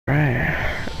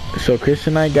So Chris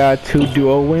and I got 2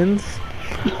 duo wins.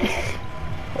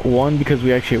 One because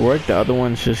we actually worked. The other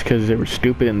one's just because they were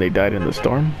stupid and they died in the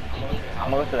storm. I'm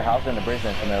gonna go to the house in the bridge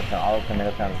and to Middletown. All of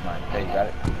Middletown is mine. Okay, you got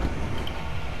it?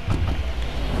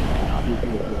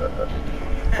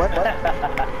 What?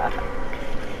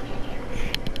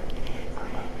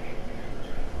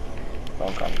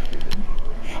 Don't call me stupid.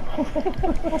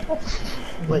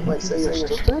 Wait, say you're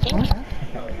stupid?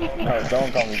 No,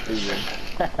 don't call me stupid.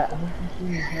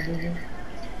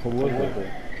 Who was it?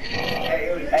 Hey,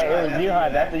 it was you, huh?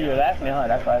 That's what you were laughing, huh?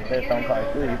 That's why I said don't call me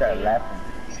stupid. You started laughing.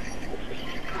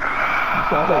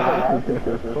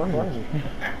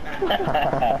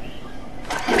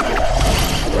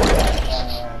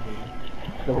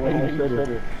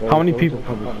 How many people?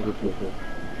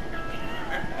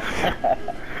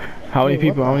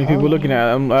 How many people looking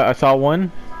at? I saw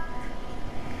one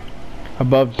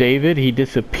above David. He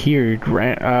disappeared.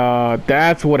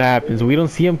 That's what happens. We don't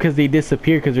see them because they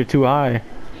disappear because they're too high.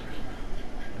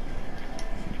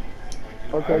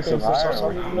 Okay, so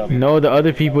no, the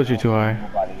other people's are too high.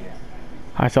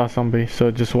 I saw somebody, so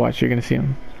just watch. You're gonna see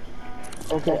him.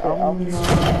 Okay, I'm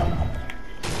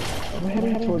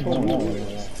heading towards the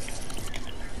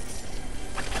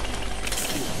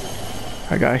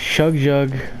I got a Shug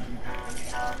Jug.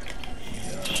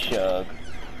 Shug.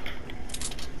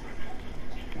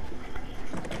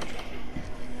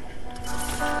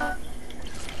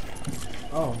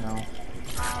 Oh no.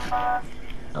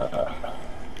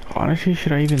 Honestly,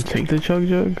 should I even take the Chug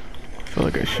Jug? I feel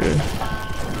like I should.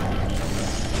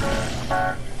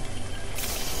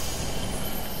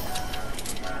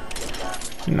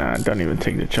 Nah, don't even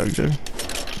take the Chug Jug.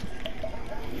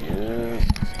 Yeah.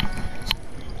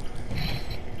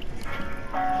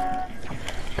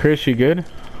 Chris, you good?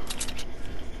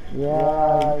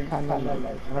 Yeah, kind of like,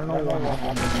 I don't know what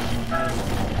happened.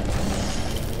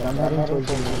 I'm heading towards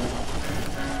the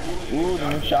Ooh, the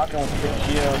new shotgun with the big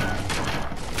shield.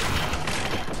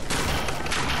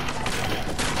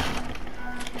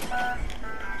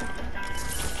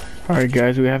 Alright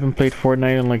guys, we haven't played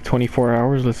Fortnite in like 24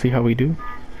 hours. Let's see how we do.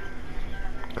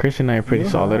 Chris and I are pretty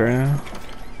solid right now.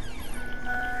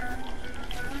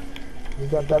 You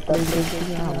got that thing?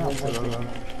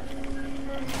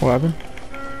 What happened?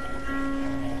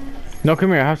 No, come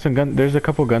here. I have some gun. There's a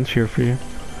couple guns here for you.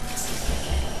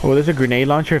 Oh, there's a grenade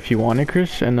launcher if you want it,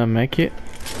 Chris, and a mech kit.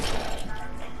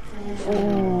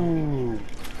 Ooh.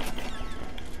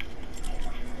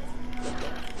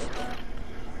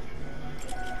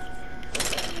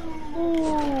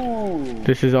 Ooh.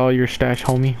 This is all your stash,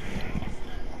 homie.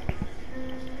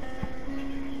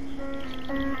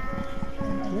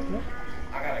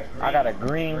 I got a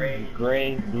green,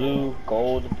 gray, blue,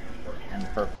 gold, and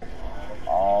purple.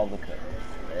 All the colors.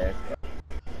 Let's go.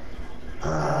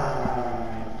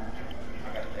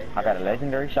 I got a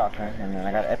legendary shotgun, and then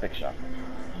I got an epic shotgun.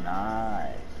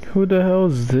 Nice. Who the hell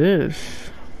is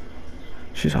this?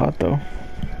 She's hot though.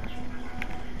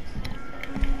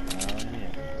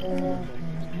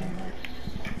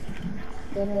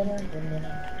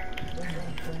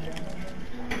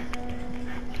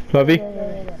 Lovey?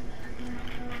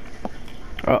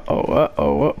 Uh-oh,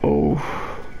 uh-oh, uh-oh.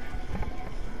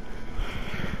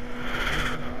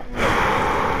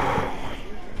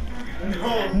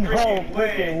 No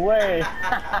freaking way.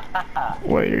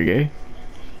 What, you're gay?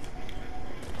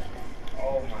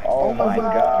 Oh my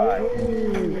god.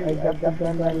 I got the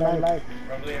gun I like.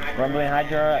 Rumbling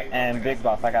Hydra and Big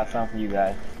Boss, I got something for you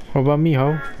guys. What about me,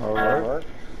 ho? Alright.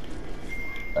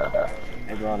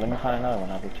 Hey bro, let me find another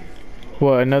one, I'll get you.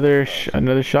 What, another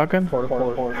shotgun? Port.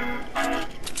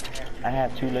 I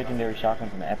have 2 legendary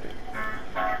shotguns and an epic.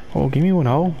 Oh, give me one,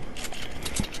 ho.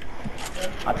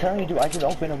 I'm telling you, dude, I just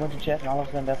opened a bunch of chests and all of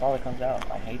a sudden that's all that comes out.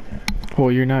 I hate that.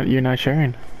 Well, you're not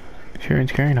sharing.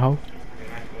 Sharing's carrying, ho.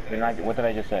 What did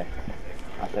I just say?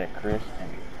 I said Chris and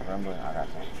Rumbling, I got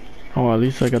something. Oh, at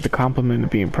least I got the compliment of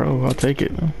being pro. I'll take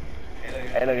it.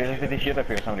 Hey look, there's a 50 shield up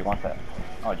here if somebody wants that.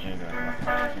 Oh, Ginger.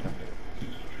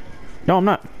 No, I'm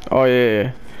not. Oh,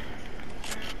 yeah.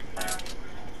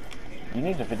 You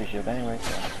need the 50 shield anyway,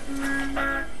 so.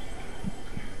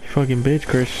 You fucking bitch,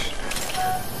 Chris.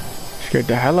 Scared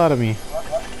the hell out of me.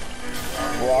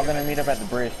 We're all gonna meet up at the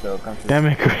bridge, so come through. Damn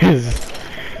it, Chris.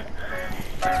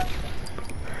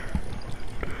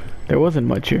 There wasn't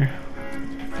much here.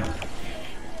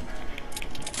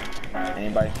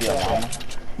 Anybody see a llama?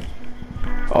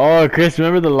 Oh, Chris,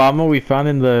 remember the llama we found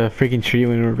in the freaking tree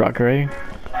when we were rock riding?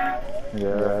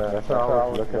 Yeah, that's how I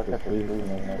always look at the trees.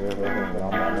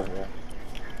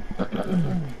 I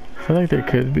feel like there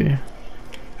could be.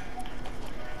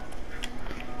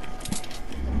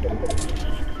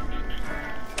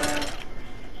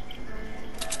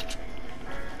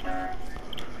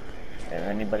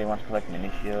 anybody wants to collect mini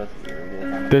shields,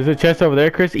 There's a chest over there,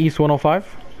 Chris. East 105.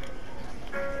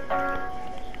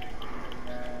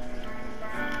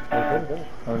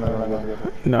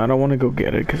 No, I don't want to go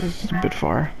get it because it's a bit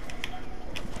far.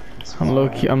 I'm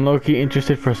low key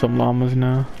interested for some llamas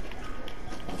now.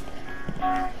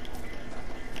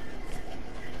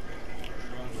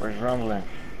 Where's rumbling?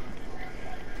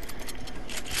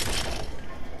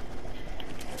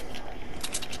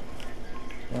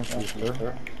 Thank you,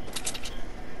 sir.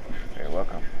 You're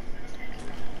welcome.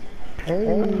 Hey.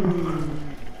 I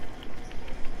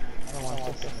don't want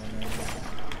this.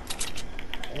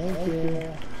 Thank you.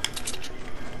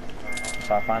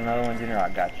 If I find another one, Junior, I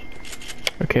got you.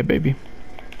 Okay, baby.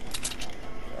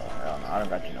 Hell no, I don't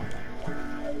got you no more.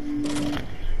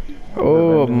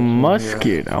 Oh,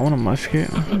 musket. I want a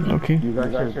musket. Okay. You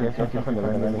guys should get something from the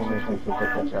vending machine to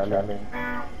get the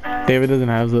challenge. David doesn't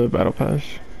have the battle pass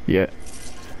yet.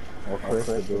 Or Chris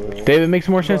to do it. David, makes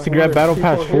more sense to grab battle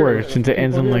pass 4 since it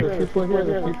ends in like. People here,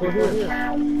 there's people here.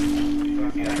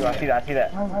 I see that, I see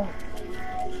that.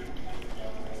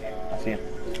 I see him.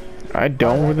 I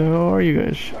don't. Where the hell are you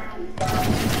guys?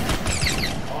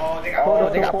 Oh,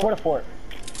 they got porta fort.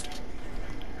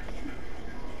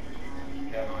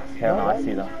 Hell no, I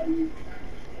see them.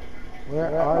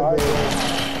 Where are they?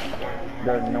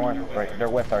 They're north, right? They're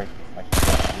west, sorry.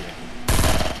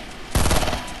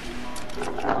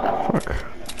 Fuck.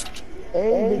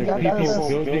 Hey, they got people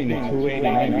building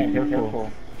 289, be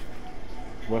careful.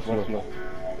 West.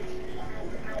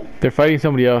 They're fighting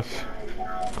somebody else.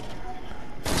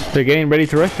 They're getting ready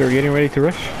to rush. They're getting ready to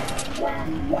rush.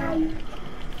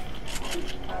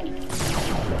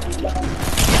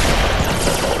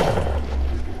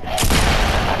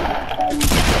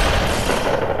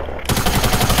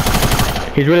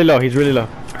 He's really low. He's really low.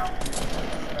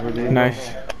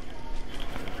 Nice.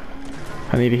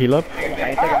 I need to heal up. I need to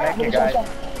take a med kit, guys.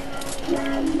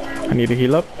 I need to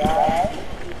heal up.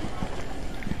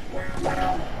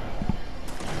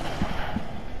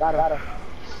 Got it.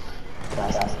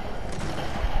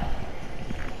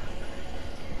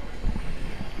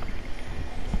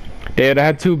 David, I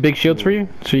had 2 big shields for you,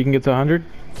 so you can get to 100.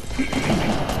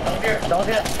 Don't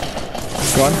hit.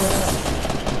 Go on.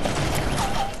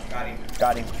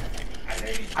 Got him.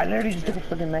 I literally just took a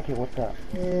freaking med kit. What's up?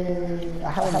 I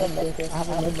have a med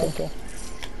kit.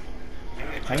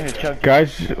 I need to chug.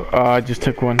 Guys, I just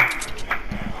took one.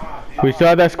 We still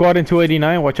have that squad in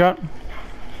 289. Watch out.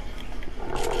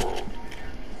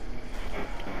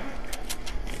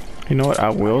 You know what? I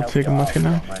will take a musket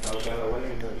now.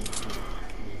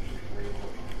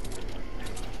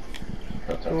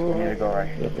 I need to go right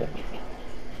here.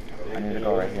 I need to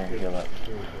go right here and heal up.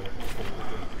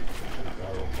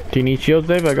 Do you need shields,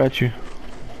 Dave? I got you.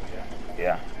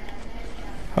 Yeah.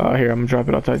 Here, I'm gonna drop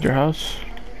it outside your house.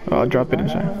 I'll drop it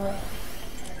inside.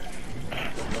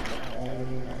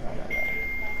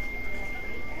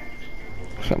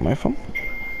 Is that my phone?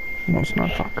 No, it's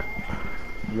not. Fuck.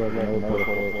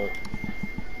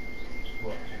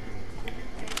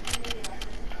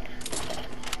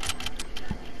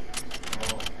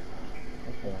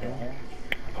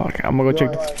 Okay, I'm gonna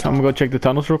go check the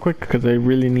tunnels real quick because I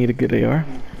really need a good AR.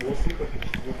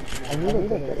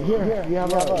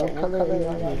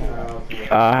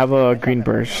 I have a green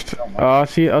burst. I'll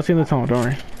see in the tunnel. Don't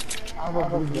worry.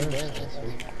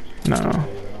 No.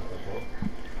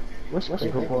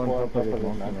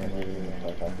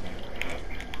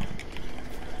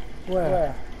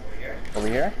 Where? Over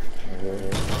here?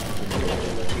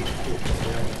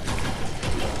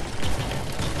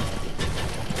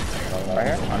 Right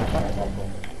here? On this one?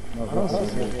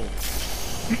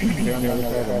 They're on the other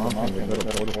side of the mountain. They better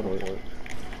port for it.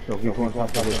 So if we go on top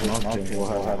of this mountain, we'll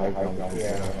have high ground down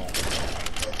there.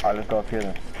 Alright, let's go up here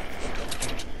then.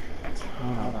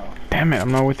 Damn it,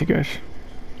 I'm not with you guys.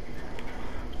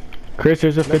 Chris,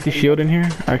 there's a 50 shield in here.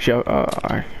 Actually,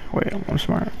 wait, I'm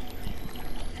smart.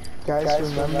 Guys,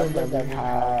 remember that we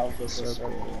have the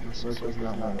circle. The circle is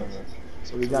not moving.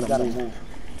 So we gotta move.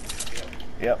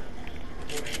 Yep.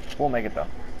 We'll make it though.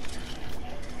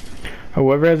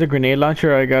 Whoever has a grenade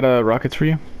launcher, I got rockets for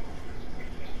you.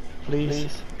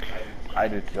 Please. I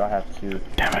do too, I have 2.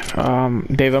 Damn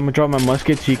it. Dave, I'm gonna drop my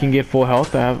musket so you can get full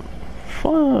health. I have.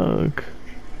 Fuck.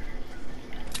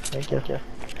 Thank you.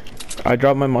 I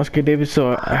dropped my musket, David,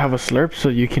 so I have a slurp so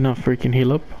you can freaking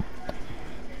heal up.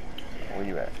 Where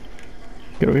you at?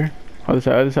 Get over here. Other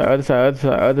side.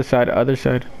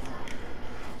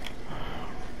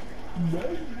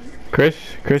 Chris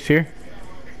here.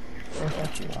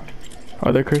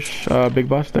 Other Chris, big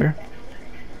boss there.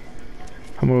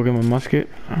 I'm gonna go get my musket.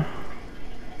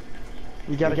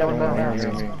 We gotta go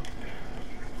down.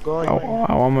 Go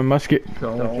I want my musket.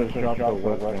 Someone just dropped the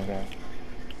weapon.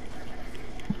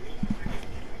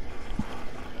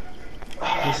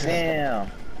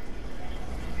 Damn.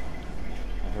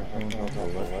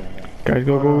 Guys,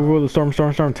 go. The storm.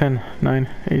 10, 9,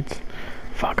 8.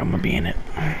 Fuck, I'm gonna be in it.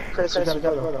 Chris, you gotta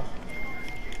go.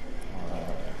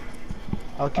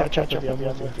 I'll catch up with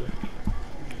you.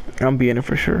 I'm being it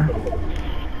for sure.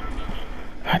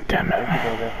 God damn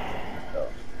it.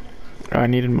 I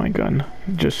needed my gun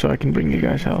just so I can bring you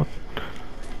guys health.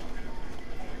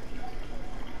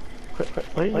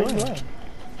 What are you doing?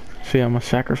 See, I'm a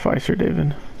sacrificer,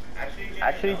 David.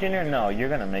 Actually, Junior, no, you're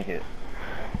gonna make it.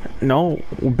 No,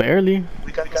 barely.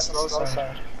 We got the slow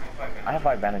side. I have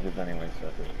 5 bandages anyway,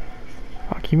 so.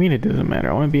 Fuck, you mean it doesn't matter?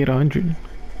 I want to be at 100.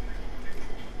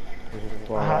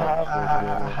 I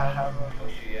have.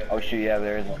 Oh shoot, yeah,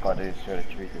 there is a squad that is sure to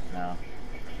treat this now.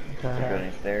 Okay.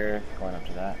 Building stairs, going up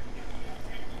to that.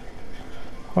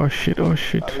 Oh shit. Are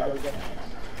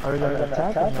we gonna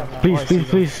attack or not?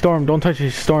 Please, Storm, don't touch me.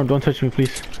 Storm, don't touch me,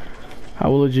 please. I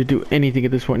will legit do anything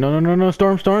at this point. No,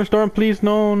 Storm, please.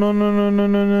 No. I'm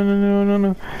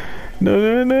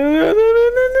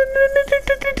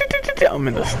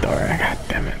in the store. God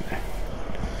damn it.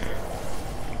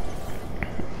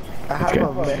 I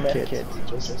have a med kit.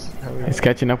 It's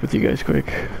catching up with you guys quick.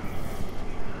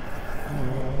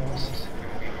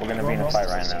 We're gonna be in a fight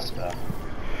right now, so.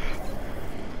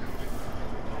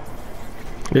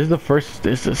 This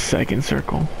is the second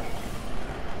circle.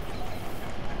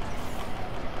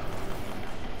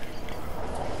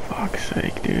 Fuck's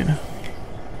sake, dude.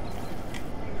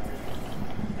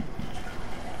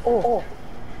 Oh.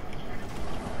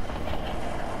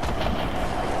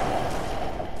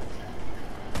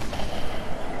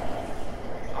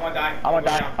 I'm gonna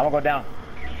die. I'm gonna go down.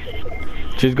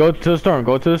 Just go to the storm.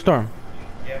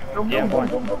 Yeah, Yeah, I'm going.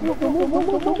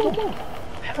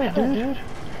 Hey, dude.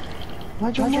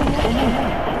 Why'd you move?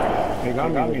 He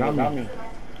got me.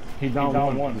 He's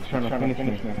down one. He's trying to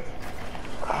finish me.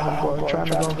 I'm trying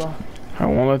to go. I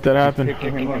won't let that happen. He's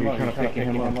trying to pick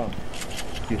him up.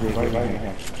 He's reviving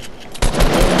him.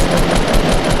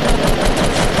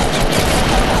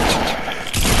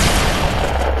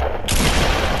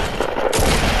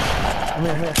 I'm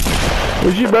here.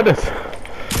 Where's your brothers?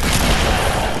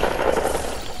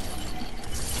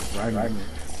 Right.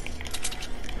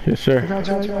 Yes, sir. Right.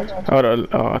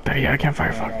 Oh, yeah, I can't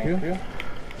fire. Fuck.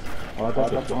 Oh, I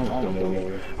thought the song was still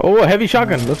there. Oh, a heavy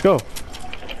shotgun. Let's go.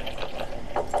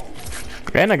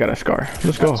 And I got a scar.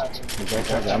 Let's go.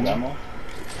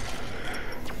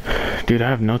 Dude, I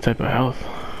have no type of health.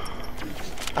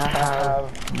 I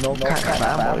have no kind of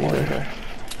ammo either.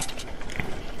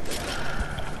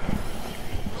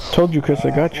 Told you, Chris,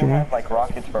 I got you, I man. have like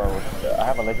rockets for. I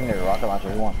have a legendary rocket launcher.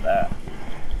 Who wants that?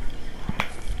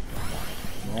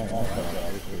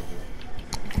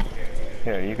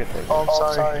 Here, you can take it. Oh,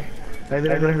 I'm sorry.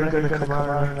 They're gonna come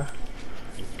out.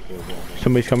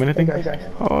 Somebody's coming, I think.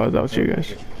 Oh, that was you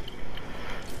guys.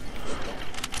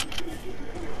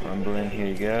 Rumbling, here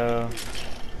you go.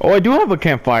 Oh, I do have a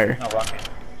campfire. No rocket.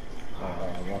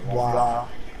 Wow.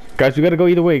 Guys, we gotta go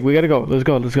either way. We gotta go. Let's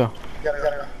go. Gotta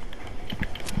go.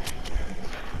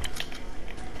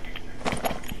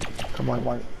 Come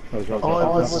on. Oh, it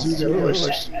was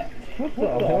yours. What the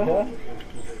hell?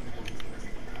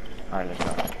 Alright, let's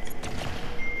go.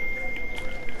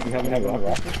 You haven't had a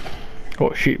rocket?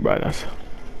 Oh shit, bro, that's.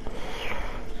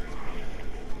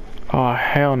 Oh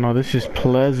hell no, this is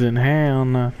pleasant. Hell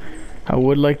no. I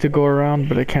would like to go around,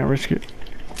 but I can't risk it.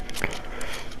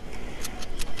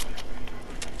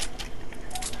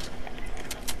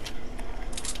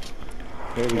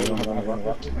 Maybe you don't have a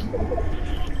rocket?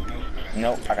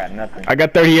 Nope, I got nothing. I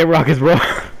got 38 rockets, bro.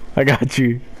 I got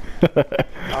you. I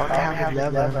only have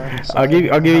 11. I'll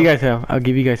give you guys half. I'll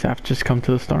give you guys half. Just come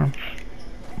to the storm.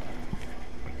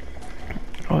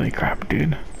 Holy crap,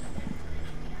 dude.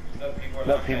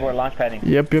 Look, people are launch padding.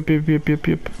 Yep. Do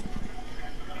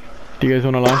you guys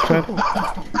want a launch pad?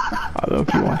 I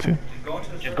look, you want to.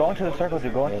 Just go into the circle,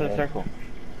 dude. Go into the circle.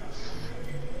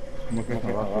 I'm looking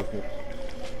for a rocket.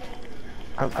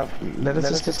 Let us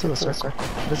just get to the circle.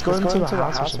 Let's go into the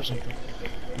house or something.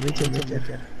 Me too.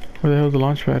 Where the hell's the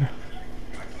launch pad?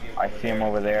 I see him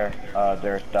over there.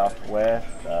 There's stuff with,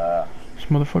 These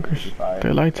motherfuckers.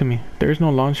 They lied to me. There's no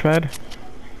launch pad.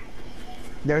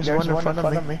 There's one in front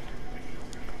of me.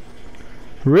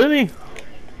 Really?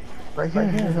 Right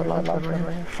here. There's a launch pad right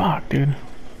here. Fuck, dude.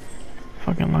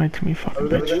 Fucking lied to me, fucking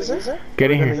bitch. Use it?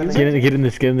 Get in here.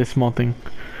 Get in this small thing.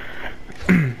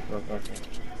 Leave.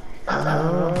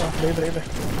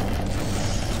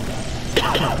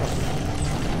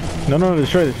 No,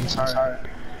 destroy this. Sorry.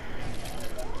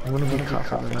 I'm gonna be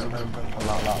confident of them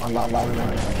a lot louder than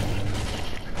I am.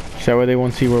 Is that why they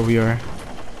won't see where we are?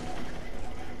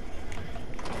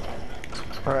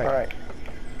 Alright.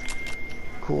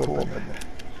 Cool.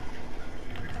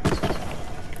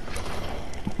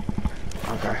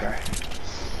 Okay.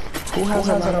 Who has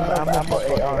enough ammo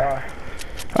for AR?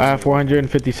 I have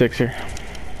 456 here.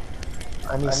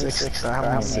 I need 6. I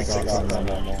have 6.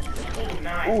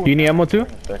 Do you need ammo too?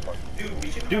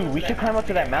 Dude, we should climb up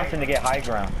to that mountain to get high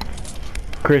ground.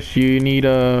 Chris, you need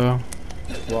ammo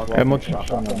too?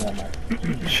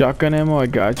 Shotgun ammo, I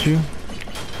got you.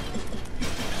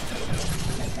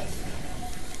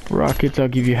 Rockets, I'll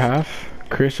give you half.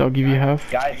 Chris, I'll give you half.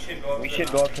 Guys, we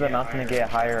should go up to the mountain and get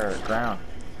higher ground.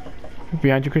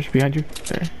 Behind you, Chris, behind you.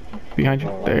 There. Behind you.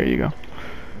 There you go.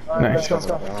 Nice. Let's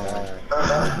go.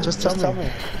 Just tell me.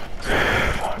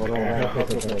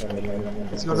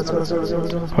 Let's go.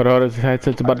 Hold on, his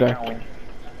headset's about to die.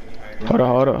 Hold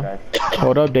on.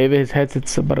 Hold up, David, his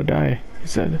headset's about to die. He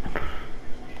said.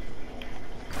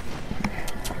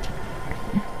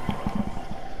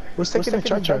 Who's taking a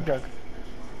charge jug?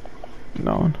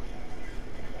 No one.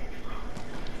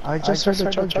 I just heard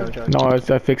the charge jug. No, I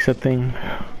fixed that thing.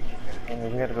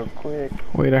 We gotta go quick.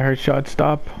 Wait, I heard shots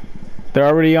stop. They're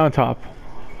already on top.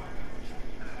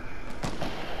 I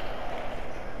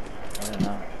don't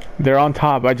know. They're on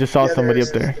top. I just saw somebody up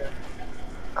there.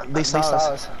 They saw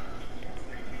us.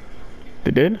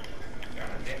 They did?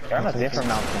 They're on a different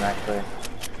mountain, actually.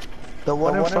 The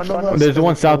one in front of us? There's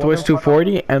one southwest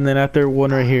 240, and then after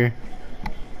one right here.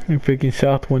 I'm freaking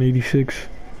south 186.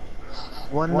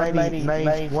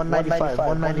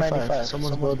 195.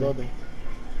 Someone's building.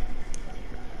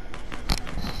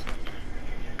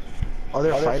 Oh,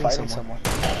 they're fighting someone.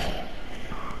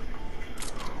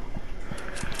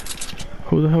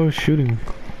 Who the hell is shooting?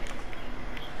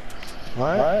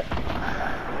 What?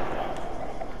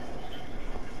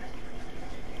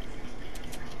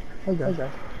 Okay.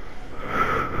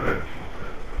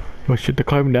 Oh shit, they're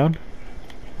climbing down?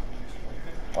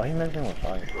 Why are you messing with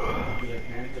fire?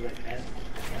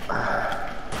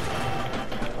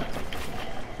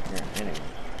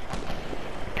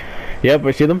 Yep,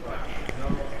 I see them.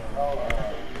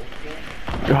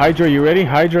 Hydra, you ready?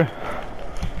 Hydra.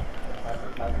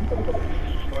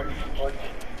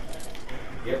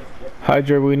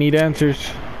 Hydra, we need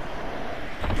answers.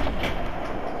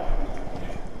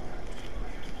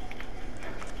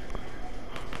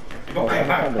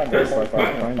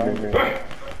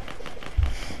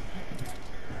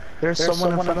 There's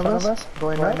someone in front of us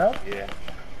going up? Yeah.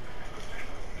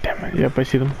 Damn it, yep, I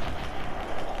see them.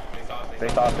 They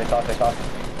thought.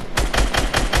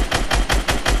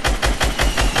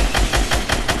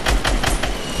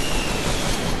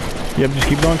 Yep, just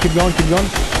keep going.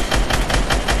 Nice.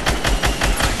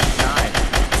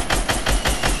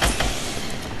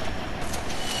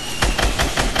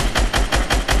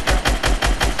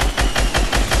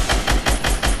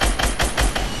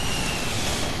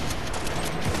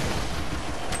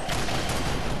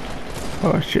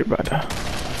 Oh shit, brother.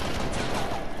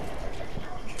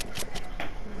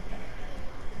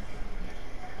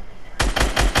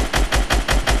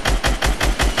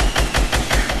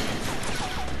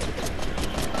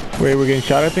 Wait, we're getting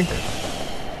shot, I think?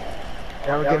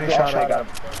 Yeah, we're getting shot at.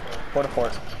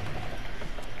 Fort.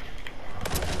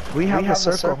 We have the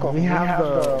circle. We have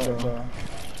the...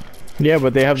 Yeah,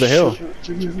 but they have the hill.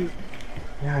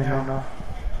 Yeah, I know.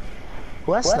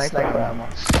 Who has sniper ammo?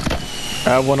 I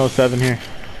have 107 here.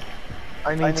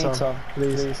 I need some,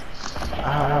 please.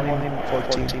 I have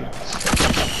 114.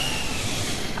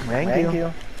 Thank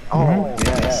you. Oh,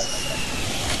 yes.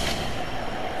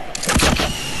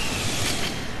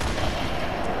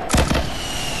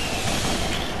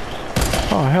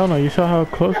 Oh hell no, you saw how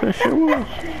close that shit was?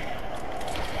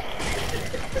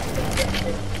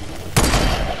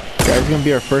 Guys, gonna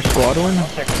be our first squad win? They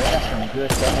got some good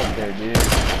stuff up there, dude.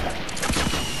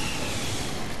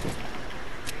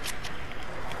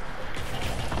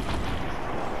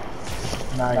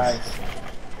 Nice.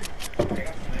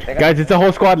 Guys, it's a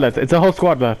whole squad left. You guys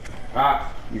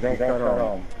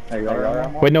got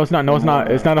Wait, no it's not.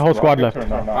 It's not a whole squad left.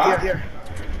 Here.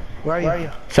 Where are you?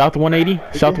 South 180.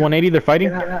 South 180, they're fighting.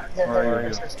 There.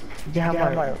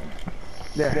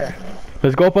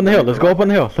 Let's go up on the hill.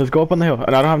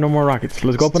 And I don't have no more rockets.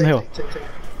 Let's go up on the hill.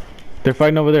 They're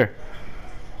fighting over there.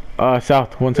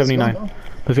 South 179.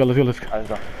 Let's go.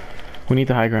 We need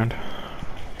the high ground.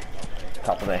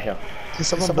 Top of the hill. Is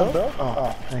someone built?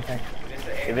 Oh, okay.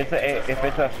 If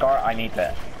it's a scar, I need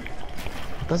that.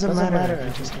 Doesn't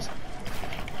matter.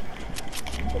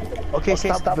 Okay,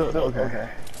 stop. Okay.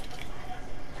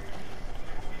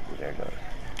 There it goes.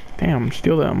 Damn,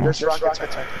 steal that ammo. There's rockets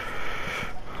attack.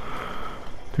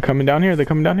 They're coming down here. They're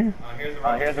coming down here.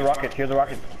 Here's the rockets. Here's the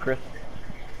rockets, Chris.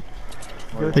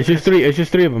 It's just three. It's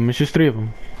just three of them. It's just three of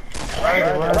them.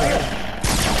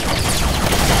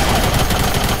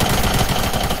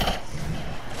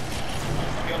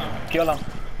 Kill him.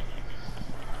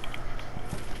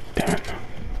 Damn it.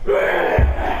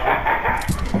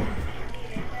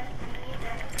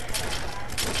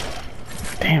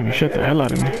 Damn, you shot the hell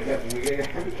out of me.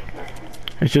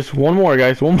 It's just one more,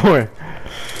 guys. One more.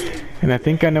 And I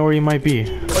think I know where you might be.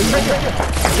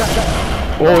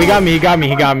 Oh, he got me. He got me.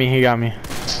 He got me. He got me.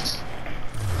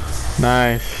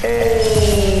 Nice.